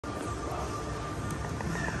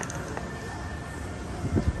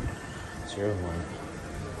01.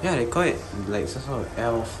 Yeah, they call it like some sort of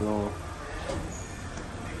L floor.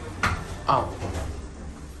 Ow!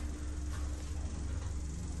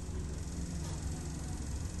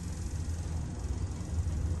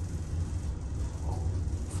 Oh,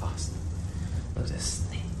 fast. Look at this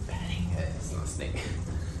snake batting. It's not a snake.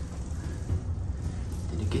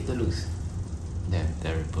 Did you get the loose? Damn,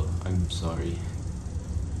 terrible. I'm sorry.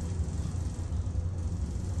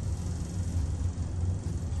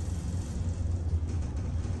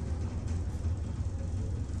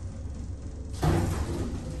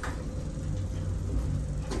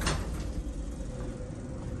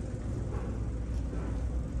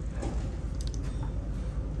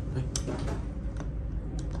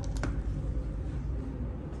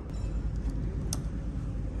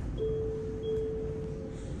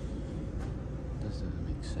 Doesn't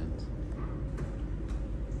make sense.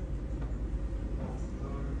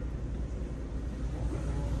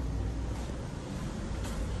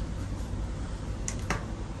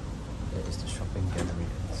 There is the shopping gallery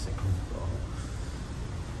on the second floor.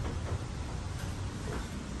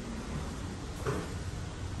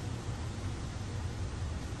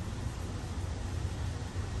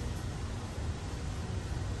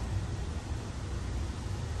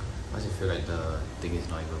 Why does it feel like the thing is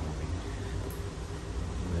not even moving?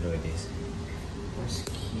 Where do it is? Press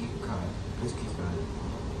key card. Press key card.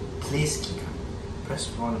 Place key card. Press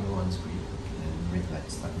 1 on one screen and red light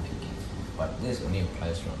start blinking. But this only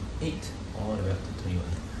applies from 8 all the way up to 21.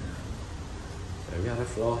 So every other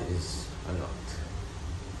floor is unlocked.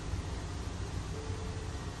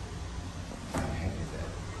 What the heck is that?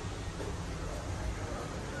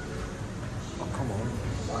 Oh, come on.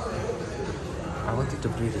 I wanted to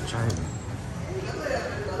play the chime.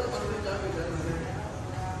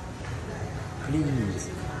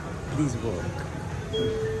 Please work.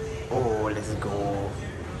 Oh, let's go.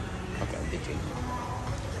 Okay, I'm ditching.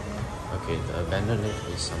 Okay, the abandoned lift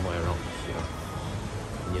is somewhere around here.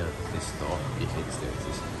 Near this door, if it still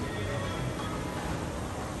exists.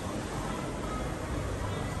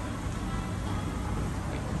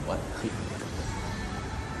 Wait, what?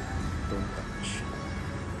 Don't touch.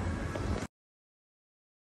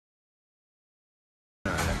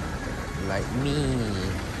 Like me.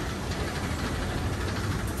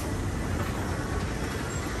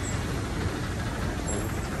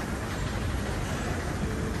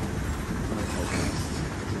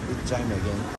 Chime again.